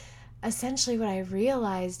essentially what I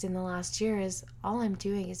realized in the last year is all I'm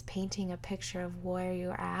doing is painting a picture of where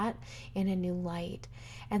you're at in a new light.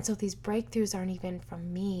 And so these breakthroughs aren't even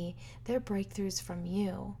from me, they're breakthroughs from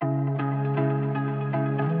you.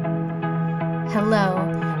 Hello,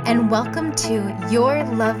 and welcome to Your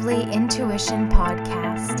Lovely Intuition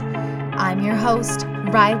Podcast. I'm your host,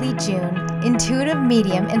 Riley June, intuitive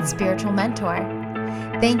medium and spiritual mentor.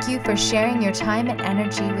 Thank you for sharing your time and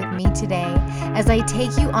energy with me today as I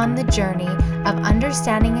take you on the journey of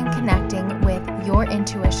understanding and connecting with your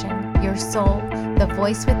intuition, your soul, the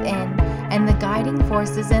voice within, and the guiding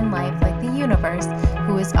forces in life like the universe,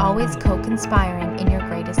 who is always co-conspiring in your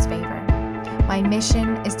greatest favor. My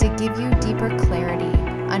mission is to give you deeper clarity,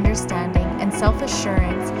 understanding, and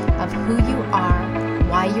self-assurance of who you are,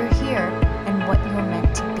 why you're here, and what you're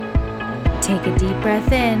meant to be. Take a deep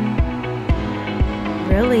breath in.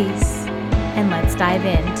 Release, and let's dive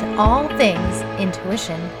into all things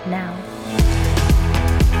intuition now.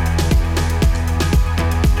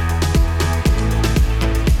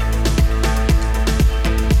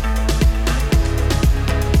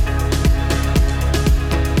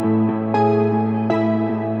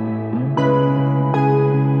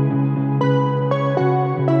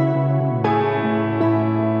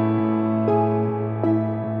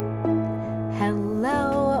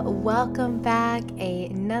 Welcome back.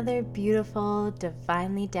 Another beautiful,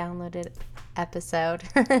 divinely downloaded episode.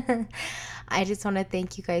 I just want to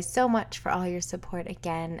thank you guys so much for all your support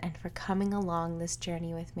again and for coming along this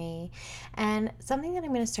journey with me. And something that I'm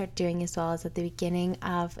going to start doing as well as at the beginning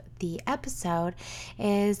of the episode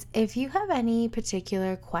is if you have any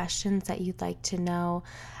particular questions that you'd like to know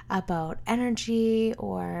about energy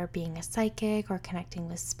or being a psychic or connecting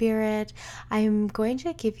with spirit, I'm going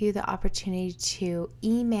to give you the opportunity to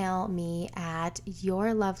email me at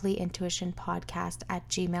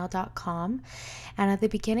yourlovelyintuitionpodcast@gmail.com. And at the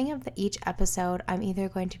beginning of each episode, I'm either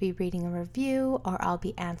going to be reading a review or I'll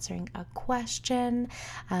be answering a question.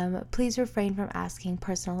 Please refrain from asking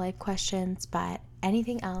personal life questions, but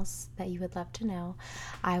anything else that you would love to know,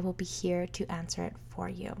 I will be here to answer it for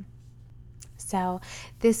you. So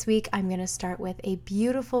this week I'm going to start with a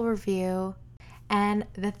beautiful review. And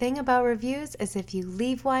the thing about reviews is if you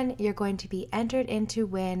leave one, you're going to be entered in to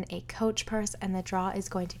win a coach purse, and the draw is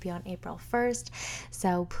going to be on April 1st.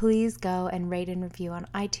 So please go and rate and review on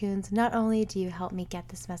iTunes. Not only do you help me get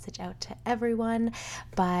this message out to everyone,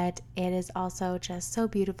 but it is also just so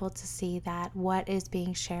beautiful to see that what is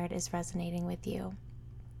being shared is resonating with you.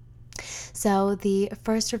 So the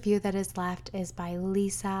first review that is left is by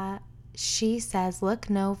Lisa. She says, "Look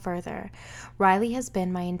no further. Riley has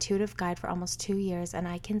been my intuitive guide for almost 2 years, and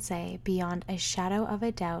I can say, beyond a shadow of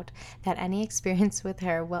a doubt, that any experience with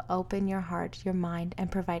her will open your heart, your mind,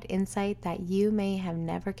 and provide insight that you may have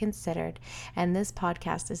never considered, and this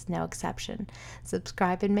podcast is no exception.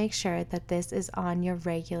 Subscribe and make sure that this is on your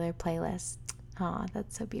regular playlist." Aw,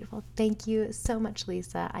 that's so beautiful. Thank you so much,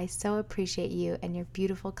 Lisa. I so appreciate you and your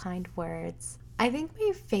beautiful, kind words. I think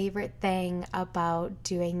my favorite thing about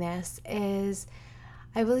doing this is,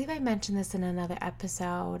 I believe I mentioned this in another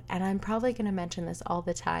episode, and I'm probably going to mention this all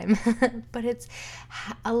the time, but it's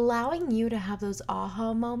allowing you to have those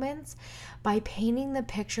aha moments by painting the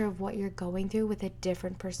picture of what you're going through with a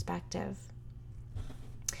different perspective.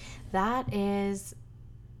 That is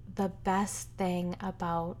the best thing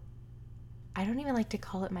about, I don't even like to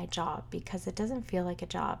call it my job because it doesn't feel like a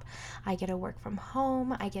job. I get to work from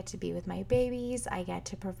home. I get to be with my babies. I get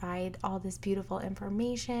to provide all this beautiful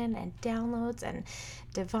information and downloads and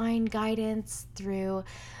divine guidance through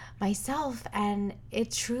myself. And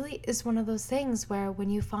it truly is one of those things where when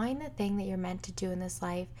you find the thing that you're meant to do in this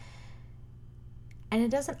life, and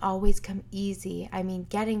it doesn't always come easy. I mean,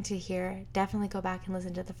 getting to here, definitely go back and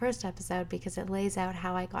listen to the first episode because it lays out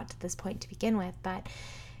how I got to this point to begin with. But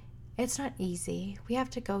it's not easy. We have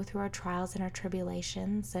to go through our trials and our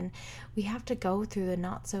tribulations, and we have to go through the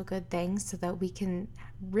not so good things so that we can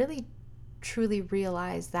really truly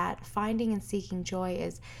realize that finding and seeking joy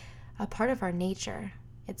is a part of our nature.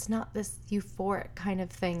 It's not this euphoric kind of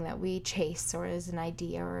thing that we chase or is an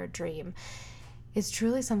idea or a dream. It's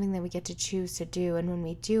truly something that we get to choose to do, and when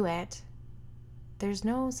we do it, there's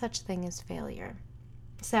no such thing as failure.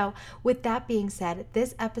 So with that being said,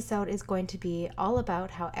 this episode is going to be all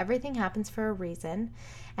about how everything happens for a reason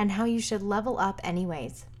and how you should level up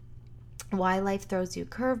anyways. Why life throws you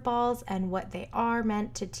curveballs and what they are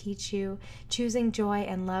meant to teach you, choosing joy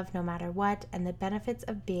and love no matter what, and the benefits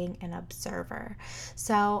of being an observer.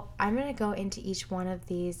 So I'm going to go into each one of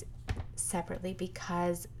these separately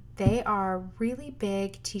because they are really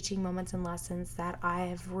big teaching moments and lessons that I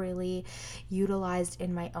have really utilized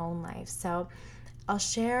in my own life. So I'll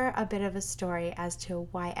share a bit of a story as to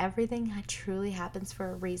why everything truly happens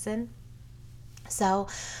for a reason. So,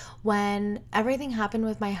 when everything happened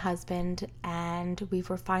with my husband and we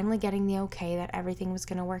were finally getting the okay that everything was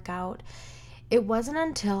going to work out, it wasn't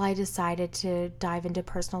until I decided to dive into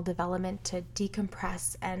personal development to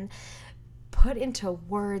decompress and put into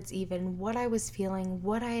words even what I was feeling,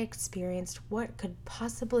 what I experienced, what could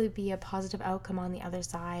possibly be a positive outcome on the other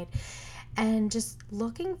side, and just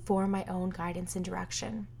looking for my own guidance and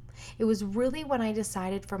direction. It was really when I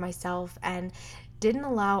decided for myself and didn't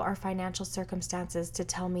allow our financial circumstances to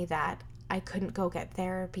tell me that I couldn't go get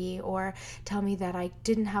therapy or tell me that I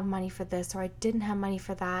didn't have money for this or I didn't have money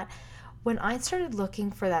for that. When I started looking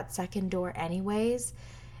for that second door anyways,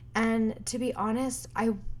 and to be honest,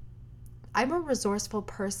 I'm a resourceful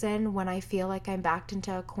person when I feel like I'm backed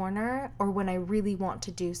into a corner or when I really want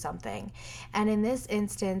to do something. And in this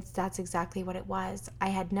instance, that's exactly what it was. I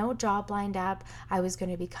had no job lined up. I was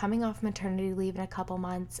going to be coming off maternity leave in a couple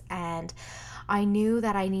months, and I knew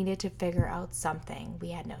that I needed to figure out something.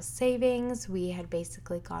 We had no savings. We had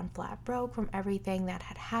basically gone flat broke from everything that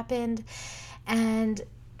had happened. And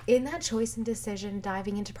in that choice and decision,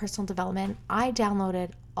 diving into personal development, I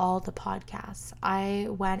downloaded all the podcasts. I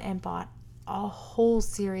went and bought a whole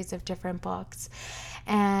series of different books,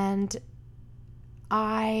 and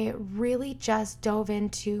I really just dove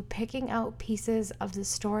into picking out pieces of the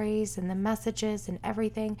stories and the messages and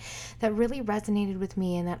everything that really resonated with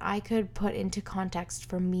me and that I could put into context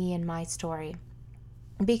for me and my story.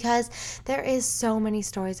 Because there is so many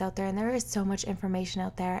stories out there and there is so much information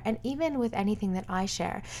out there, and even with anything that I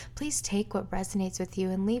share, please take what resonates with you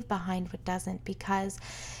and leave behind what doesn't, because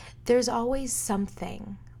there's always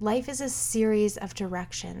something. Life is a series of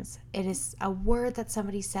directions. It is a word that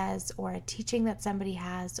somebody says, or a teaching that somebody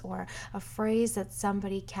has, or a phrase that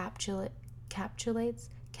somebody captivates.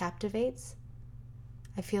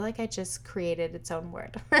 I feel like I just created its own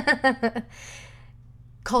word.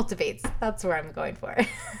 Cultivates. That's where I'm going for.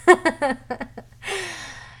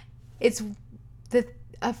 It's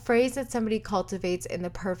a phrase that somebody cultivates in the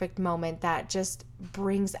perfect moment that just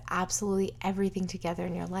brings absolutely everything together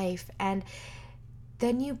in your life. And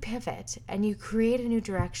then you pivot and you create a new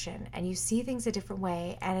direction and you see things a different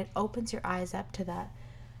way, and it opens your eyes up to that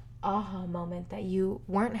aha moment that you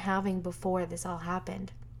weren't having before this all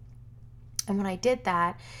happened. And when I did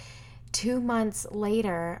that, 2 months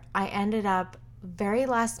later, I ended up very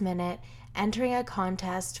last minute entering a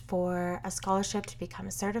contest for a scholarship to become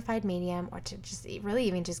a certified medium, or to just really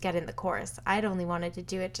even just get in the course. I'd only wanted to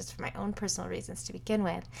do it just for my own personal reasons to begin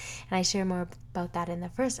with, and I share more about that in the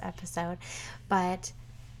first episode. But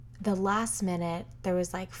the last minute, there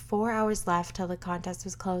was like 4 hours left till the contest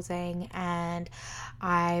was closing, and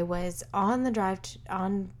I was on the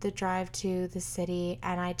drive to the city,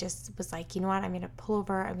 and I just was like, you know what, I'm gonna pull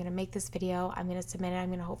over, I'm gonna make this video, I'm gonna submit it,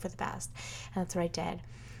 I'm gonna hope for the best. And that's what I did.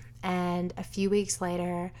 And a few weeks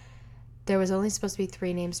later, there was only supposed to be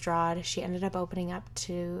 3 names drawn. She ended up opening up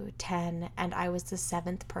to 10, and I was the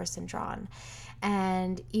 7th person drawn.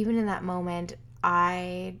 And even in that moment,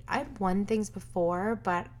 I'd won things before,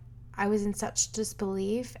 but I was in such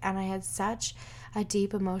disbelief, and I had such a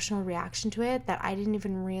deep emotional reaction to it that I didn't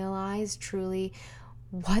even realize truly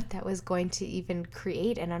what that was going to even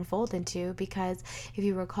create and unfold into. Because if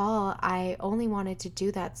you recall, I only wanted to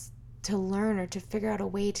do that to learn or to figure out a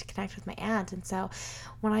way to connect with my aunt. And so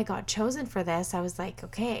when I got chosen for this, I was like,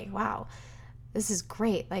 okay, wow, this is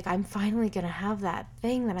great. Like, I'm finally going to have that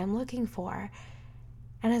thing that I'm looking for.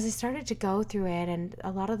 And as I started to go through it, and a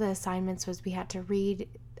lot of the assignments was we had to read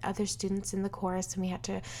other students in the course, and we had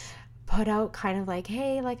to put out kind of like,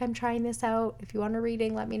 hey, like, I'm trying this out. If you want a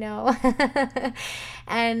reading, let me know.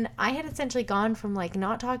 And I had essentially gone from like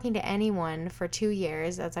not talking to anyone for 2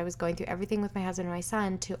 years as I was going through everything with my husband and my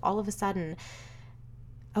son to all of a sudden,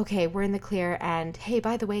 okay, we're in the clear, and hey,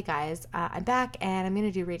 by the way, guys, I'm back and I'm going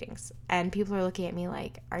to do readings. And people are looking at me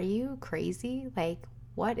like, are you crazy? Like,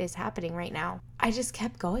 what is happening right now? I just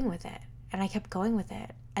kept going with it, and I kept going with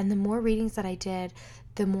it. And the more readings that I did,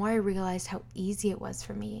 the more I realized how easy it was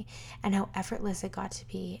for me, and how effortless it got to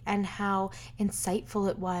be, and how insightful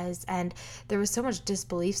it was. And there was so much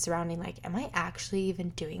disbelief surrounding, like, am I actually even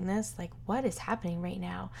doing this? Like, what is happening right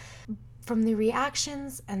now? From the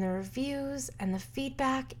reactions and the reviews and the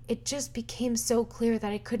feedback, it just became so clear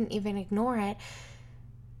that I couldn't even ignore it,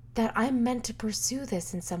 that I'm meant to pursue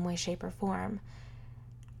this in some way, shape, or form.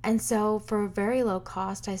 And so for a very low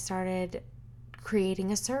cost, I started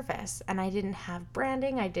creating a service, and I didn't have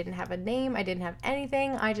branding, I didn't have a name, I didn't have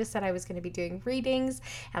anything. I just said I was going to be doing readings,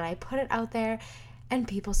 and I put it out there, and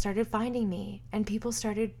people started finding me, and people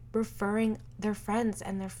started referring their friends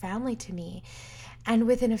and their family to me. And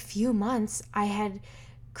within a few months, I had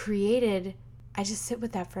created, I just sit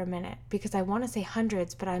with that for a minute because I want to say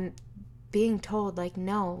hundreds, but I'm being told like,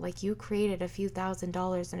 no, like you created a few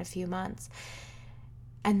 $1,000s in a few months.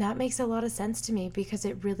 And that makes a lot of sense to me because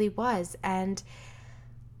it really was. And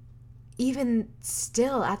even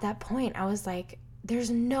still at that point, I was like,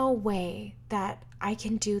 there's no way that I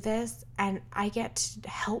can do this and I get to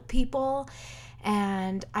help people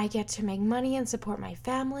and I get to make money and support my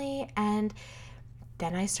family. And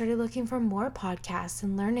then I started looking for more podcasts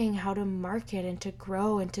and learning how to market and to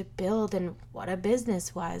grow and to build and what a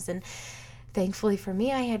business was. And thankfully for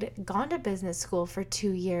me, I had gone to business school for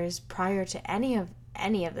 2 years prior to any of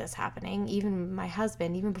this happening. Even my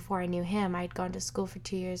husband, even before I knew him, I'd gone to school for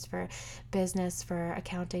 2 years for business, for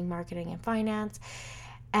accounting, marketing, and finance.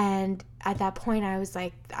 And at that point, I was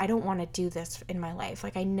like, I don't want to do this in my life.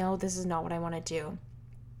 Like, I know this is not what I want to do.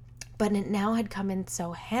 But it now had come in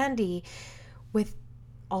so handy with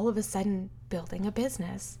all of a sudden building a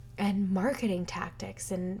business and marketing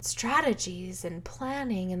tactics and strategies and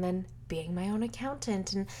planning, and then being my own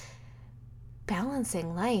accountant and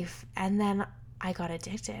balancing life. And then I got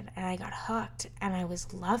addicted and I got hooked and I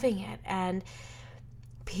was loving it and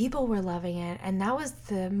people were loving it. And that was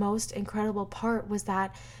the most incredible part, was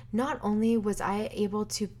that not only was I able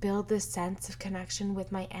to build this sense of connection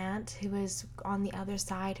with my aunt who is on the other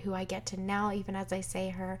side, who I get to now, even as I say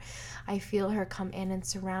her, I feel her come in and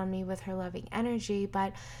surround me with her loving energy,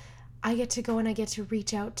 but I get to go and I get to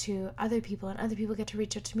reach out to other people and other people get to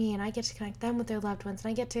reach out to me and I get to connect them with their loved ones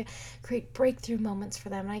and I get to create breakthrough moments for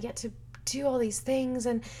them and I get to do all these things.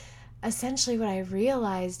 And essentially what I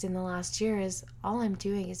realized in the last year is all I'm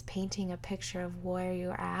doing is painting a picture of where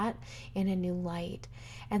you're at in a new light.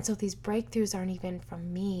 And so these breakthroughs aren't even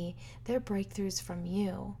from me, they're breakthroughs from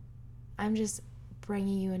you. I'm just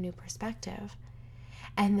bringing you a new perspective.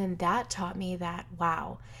 And then that taught me that,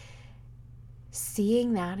 wow,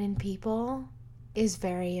 seeing that in people is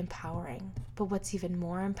very empowering. But what's even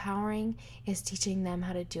more empowering is teaching them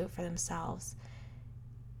how to do it for themselves.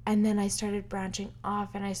 And then I started branching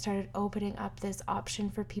off and I started opening up this option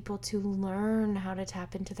for people to learn how to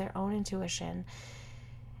tap into their own intuition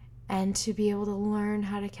and to be able to learn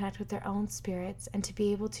how to connect with their own spirits and to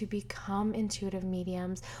be able to become intuitive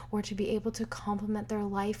mediums, or to be able to complement their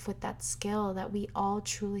life with that skill that we all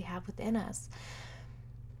truly have within us.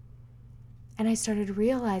 And I started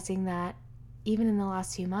realizing that even in the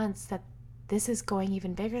last few months that this is going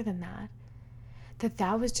even bigger than that.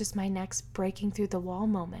 That was just my next breaking through the wall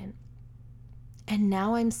moment. And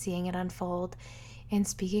now I'm seeing it unfold in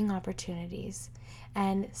speaking opportunities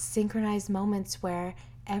and synchronized moments where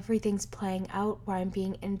everything's playing out, where I'm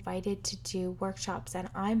being invited to do workshops and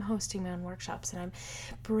I'm hosting my own workshops and I'm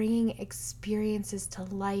bringing experiences to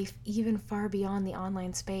life even far beyond the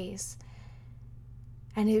online space.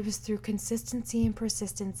 And it was through consistency and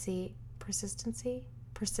persistence,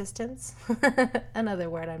 another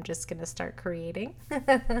word I'm just going to start creating.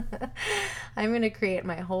 I'm going to create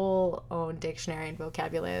my whole own dictionary and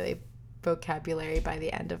vocabulary by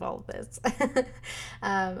the end of all of this.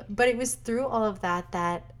 But it was through all of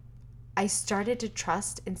that I started to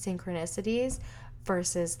trust in synchronicities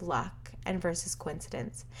versus luck and versus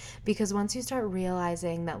coincidence. Because once you start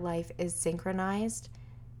realizing that life is synchronized,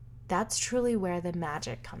 that's truly where the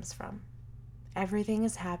magic comes from. Everything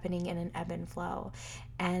is happening in an ebb and flow,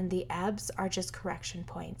 and the ebbs are just correction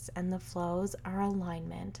points and the flows are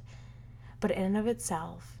alignment. But in and of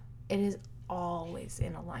itself, it is always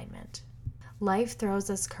in alignment. Life throws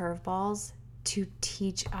us curveballs to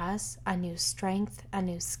teach us a new strength, a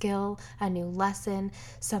new skill, a new lesson,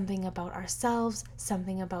 something about ourselves,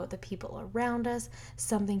 something about the people around us,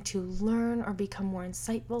 something to learn or become more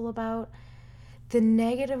insightful about. The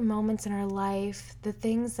negative moments in our life, the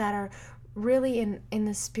things that are really in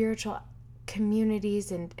the spiritual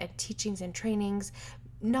communities and teachings and trainings,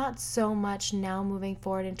 not so much now moving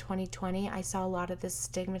forward in 2020. I saw a lot of this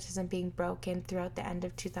stigmatism being broken throughout the end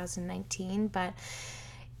of 2019, but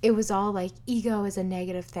it was all like ego is a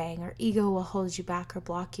negative thing, or ego will hold you back or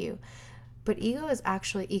block you. But ego is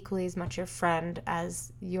actually equally as much your friend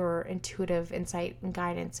as your intuitive insight and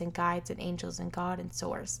guidance and guides and angels and God and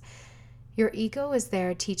source. Your ego is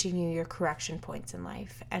there teaching you your correction points in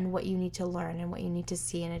life and what you need to learn and what you need to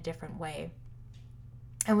see in a different way.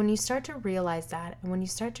 And when you start to realize that, and when you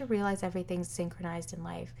start to realize everything's synchronized in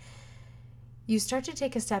life, you start to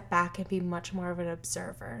take a step back and be much more of an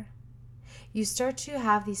observer. You start to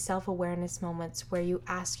have these self-awareness moments where you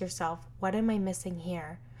ask yourself, what am I missing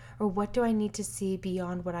here? Or what do I need to see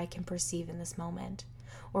beyond what I can perceive in this moment?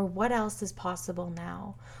 Or what else is possible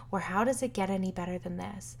now? Or how does it get any better than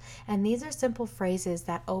this? And these are simple phrases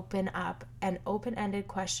that open up an open-ended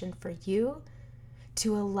question for you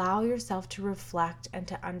to allow yourself to reflect and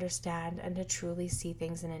to understand and to truly see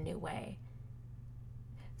things in a new way.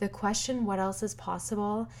 The question, what else is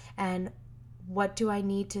possible, and what do I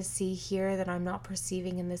need to see here that I'm not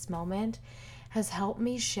perceiving in this moment, has helped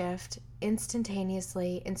me shift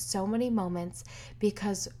instantaneously in so many moments,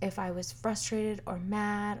 because if I was frustrated or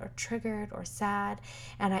mad or triggered or sad,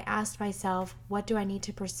 and I asked myself, what do I need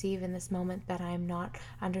to perceive in this moment that I am not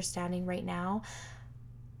understanding right now,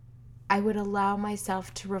 I would allow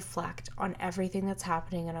myself to reflect on everything that's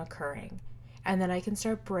happening and occurring. And then I can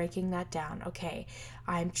start breaking that down. Okay,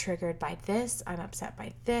 I'm triggered by this. I'm upset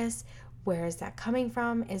by this. Where is that coming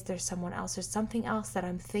from? Is there someone else or something else that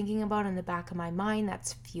I'm thinking about in the back of my mind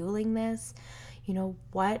that's fueling this?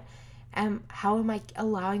 How am I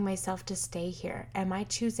allowing myself to stay here? Am I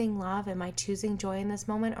choosing love? Am I choosing joy in this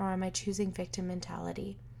moment? Or am I choosing victim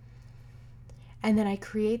mentality? And then I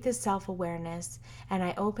create this self-awareness, and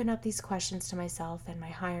I open up these questions to myself and my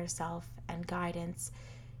higher self and guidance.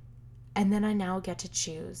 And then I now get to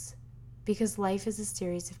choose, because life is a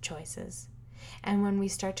series of choices. And when we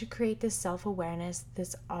start to create this self-awareness,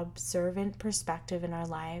 this observant perspective in our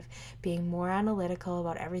life, being more analytical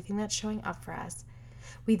about everything that's showing up for us,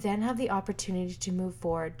 we then have the opportunity to move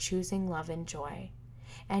forward, choosing love and joy.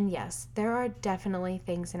 And yes, there are definitely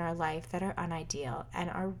things in our life that are unideal and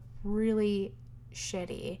are really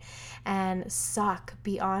shitty and suck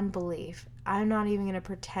beyond belief. I'm not even going to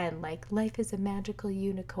pretend like life is a magical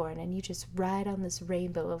unicorn and you just ride on this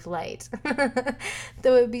rainbow of light.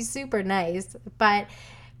 Though it would be super nice, but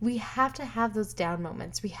we have to have those down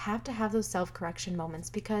moments. We have to have those self-correction moments,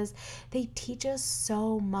 because they teach us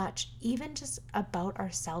so much, even just about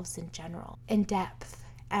ourselves in general, in depth,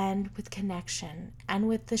 and with connection, and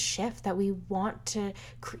with the shift that we want to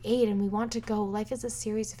create and we want to go. Life is a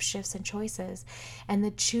series of shifts and choices, and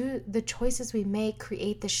the choices we make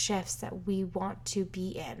create the shifts that we want to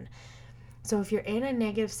be in. So if you're in a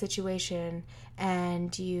negative situation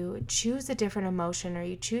and you choose a different emotion or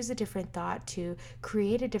you choose a different thought to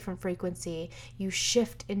create a different frequency, you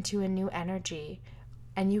shift into a new energy.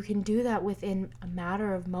 And you can do that within a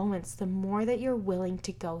matter of moments, the more that you're willing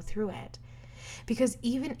to go through it. Because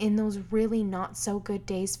even in those really not so good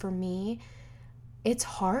days for me, it's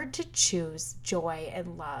hard to choose joy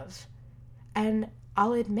and love. And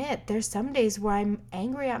I'll admit, there's some days where I'm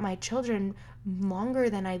angry at my children longer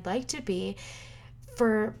than I'd like to be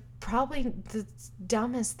for probably the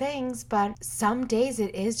dumbest things, but some days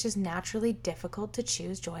it is just naturally difficult to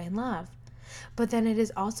choose joy and love. But then it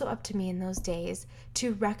is also up to me in those days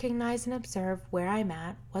to recognize and observe where I'm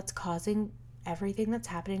at, what's causing everything that's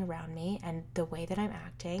happening around me and the way that I'm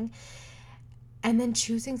acting, and then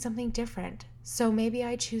choosing something different. So maybe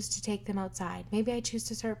I choose to take them outside. Maybe I choose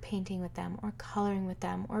to start painting with them or coloring with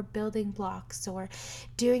them or building blocks or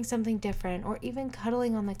doing something different, or even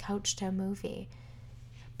cuddling on the couch to a movie.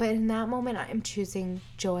 But in that moment, I'm choosing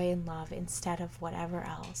joy and love instead of whatever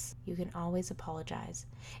else. You can always apologize.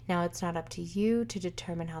 Now, it's not up to you to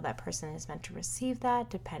determine how that person is meant to receive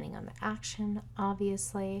that, depending on the action,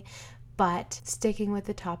 obviously. But sticking with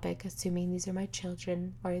the topic, assuming these are my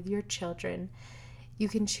children or your children, you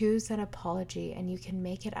can choose that apology and you can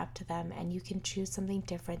make it up to them, and you can choose something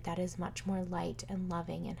different that is much more light and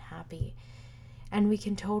loving and happy. And we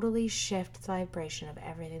can totally shift the vibration of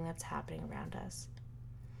everything that's happening around us.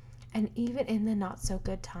 And even in the not so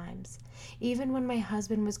good times, even when my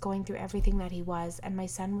husband was going through everything that he was, and my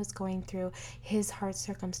son was going through his hard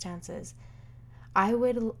circumstances, I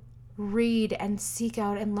would read and seek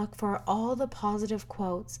out and look for all the positive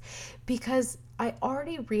quotes, because I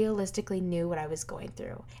already realistically knew what I was going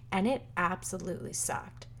through, and it absolutely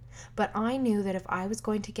sucked. But I knew that if I was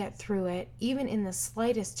going to get through it, even in the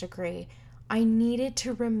slightest degree, I needed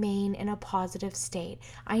to remain in a positive state.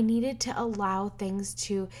 I needed to allow things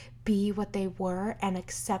to be what they were and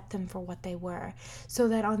accept them for what they were, so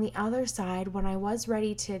that on the other side, when I was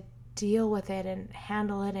ready to deal with it and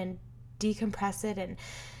handle it and decompress it and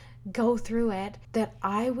go through it, that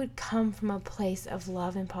I would come from a place of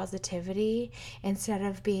love and positivity instead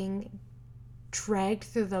of being dragged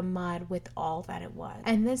through the mud with all that it was.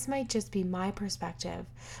 And this might just be my perspective,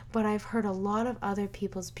 but I've heard a lot of other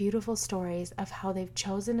people's beautiful stories of how they've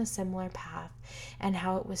chosen a similar path and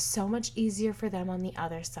how it was so much easier for them on the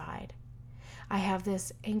other side. I have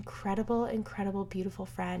this incredible, beautiful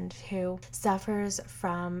friend who suffers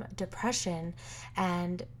from depression,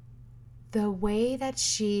 and the way that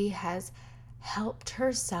she has helped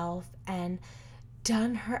herself and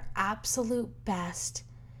done her absolute best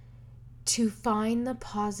to find the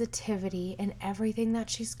positivity in everything that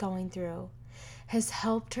she's going through has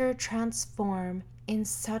helped her transform in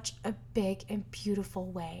such a big and beautiful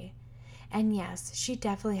way. And yes, she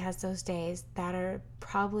definitely has those days that are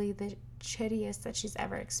probably the shittiest that she's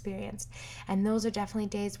ever experienced. And those are definitely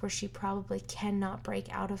days where she probably cannot break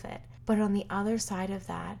out of it. But on the other side of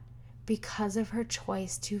that, because of her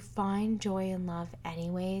choice to find joy and love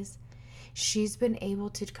anyways, she's been able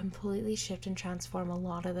to completely shift and transform a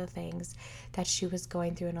lot of the things that she was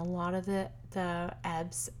going through and a lot of the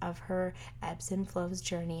ebbs of her ebbs and flows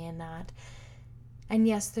journey in that. And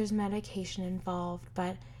yes, there's medication involved,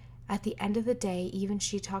 but at the end of the day, even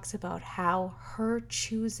she talks about how her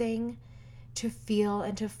choosing to feel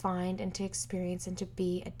and to find and to experience and to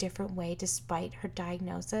be a different way despite her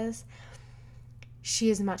diagnosis,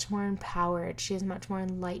 she is much more empowered, she is much more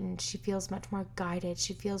enlightened, she feels much more guided,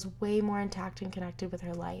 she feels way more intact and connected with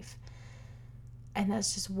her life. And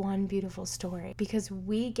that's just one beautiful story, because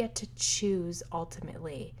we get to choose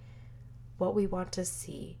ultimately what we want to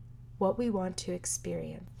see, what we want to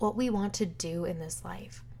experience, what we want to do in this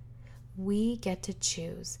life. We get to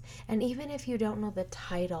choose. And even if you don't know the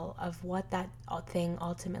title of what that thing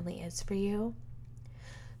ultimately is for you,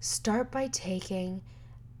 start by taking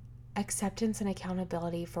acceptance and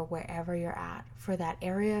accountability for wherever you're at, for that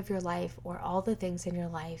area of your life or all the things in your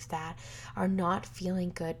life that are not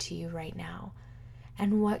feeling good to you right now.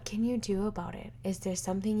 And what can you do about it? Is there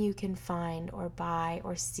something you can find or buy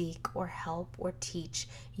or seek or help or teach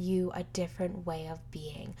you a different way of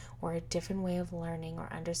being or a different way of learning or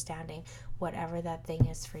understanding whatever that thing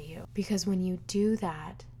is for you? Because when you do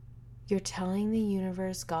that, you're telling the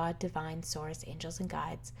universe, God, divine source, angels and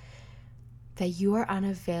guides, that you are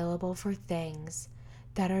unavailable for things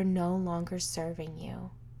that are no longer serving you,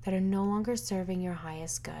 that are no longer serving your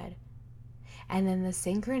highest good. And then the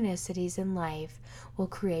synchronicities in life will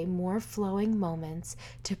create more flowing moments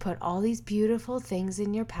to put all these beautiful things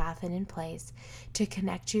in your path and in place to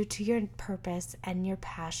connect you to your purpose and your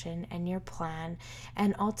passion and your plan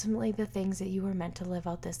and ultimately the things that you were meant to live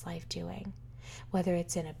out this life doing. Whether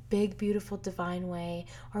it's in a big, beautiful, divine way,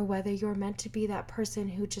 or whether you're meant to be that person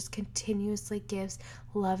who just continuously gives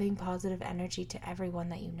loving, positive energy to everyone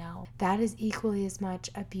that you know. That is equally as much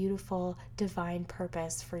a beautiful, divine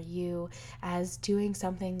purpose for you as doing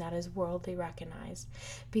something that is worldly recognized.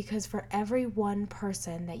 Because for every one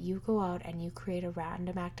person that you go out and you create a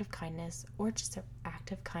random act of kindness, or just an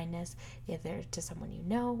act of kindness, either to someone you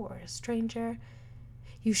know or a stranger,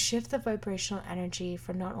 you shift the vibrational energy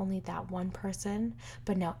for not only that one person,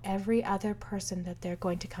 but now every other person that they're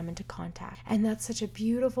going to come into contact. And that's such a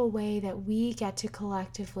beautiful way that we get to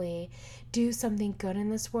collectively do something good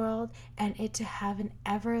in this world and it to have an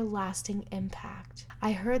everlasting impact.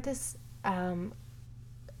 I heard this, I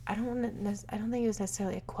don't think it was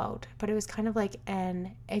necessarily a quote, but it was kind of like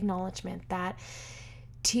an acknowledgement that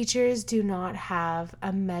teachers do not have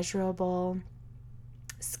a measurable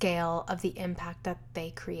scale of the impact that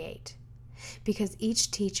they create, because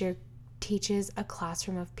each teacher teaches a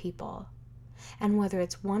classroom of people, and whether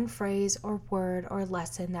it's one phrase or word or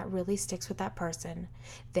lesson that really sticks with that person,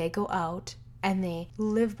 they go out and they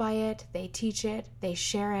live by it, they teach it, they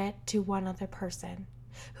share it to one other person,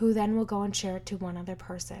 who then will go and share it to one other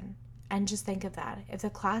person. And just think of that. If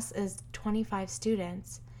the class is 25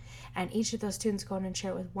 students, and each of those students go in and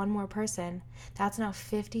share it with one more person, that's now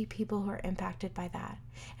 50 people who are impacted by that.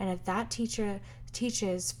 And if that teacher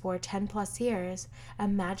teaches for 10 plus years,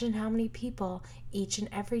 imagine how many people each and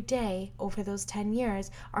every day over those 10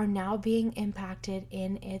 years are now being impacted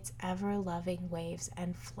in its ever-loving waves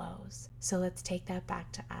and flows. So let's take that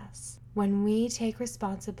back to us. When we take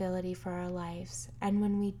responsibility for our lives and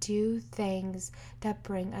when we do things that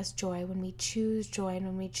bring us joy, when we choose joy and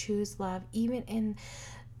when we choose love, even in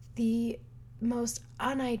the most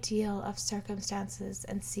unideal of circumstances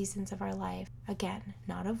and seasons of our life. Again,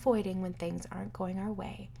 not avoiding when things aren't going our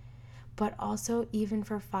way, but also even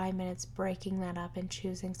for 5 minutes breaking that up and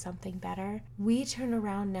choosing something better. We turn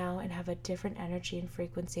around now and have a different energy and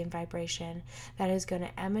frequency and vibration that is going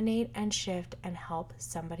to emanate and shift and help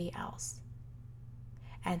somebody else.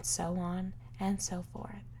 And so on and so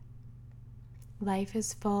forth. Life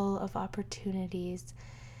is full of opportunities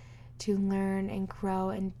to learn and grow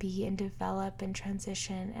and be and develop and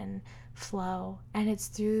transition and flow. And it's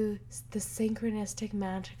through the synchronistic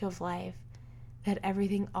magic of life that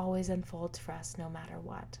everything always unfolds for us no matter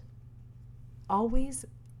what. Always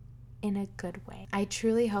in a good way. I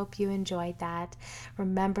truly hope you enjoyed that.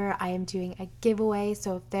 Remember, I am doing a giveaway,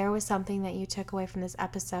 so if there was something that you took away from this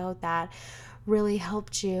episode that really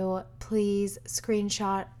helped you, please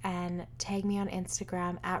screenshot and tag me on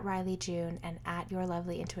Instagram at Riley June and at Your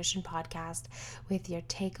Lovely Intuition Podcast with your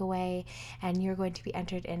takeaway. And you're going to be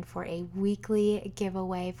entered in for a weekly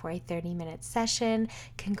giveaway for a 30-minute session.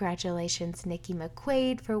 Congratulations, Nikki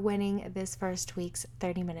McQuaid, for winning this first week's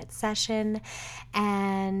 30-minute session.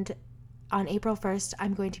 And on April 1st,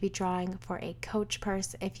 I'm going to be drawing for a coach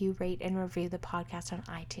purse if you rate and review the podcast on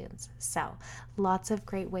iTunes. So, lots of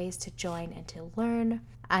great ways to join and to learn.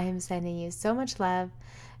 I am sending you so much love.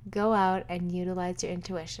 Go out and utilize your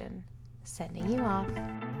intuition. Sending you off.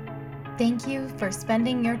 Thank you for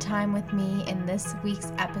spending your time with me in this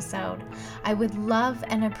week's episode. I would love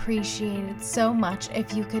and appreciate it so much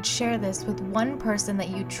if you could share this with one person that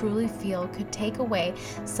you truly feel could take away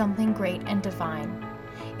something great and divine.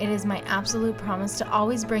 It is my absolute promise to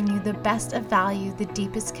always bring you the best of value, the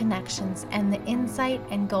deepest connections, and the insight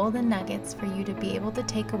and golden nuggets for you to be able to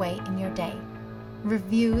take away in your day.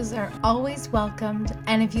 Reviews are always welcomed,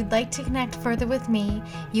 and if you'd like to connect further with me,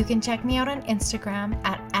 you can check me out on Instagram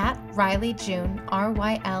at Riley June,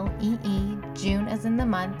 R-Y-L-E-E, June as in the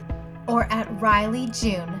month, or at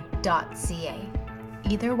rileyyjune.ca.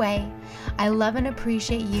 Either way, I love and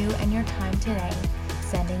appreciate you and your time today.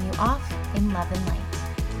 Sending you off in love and light.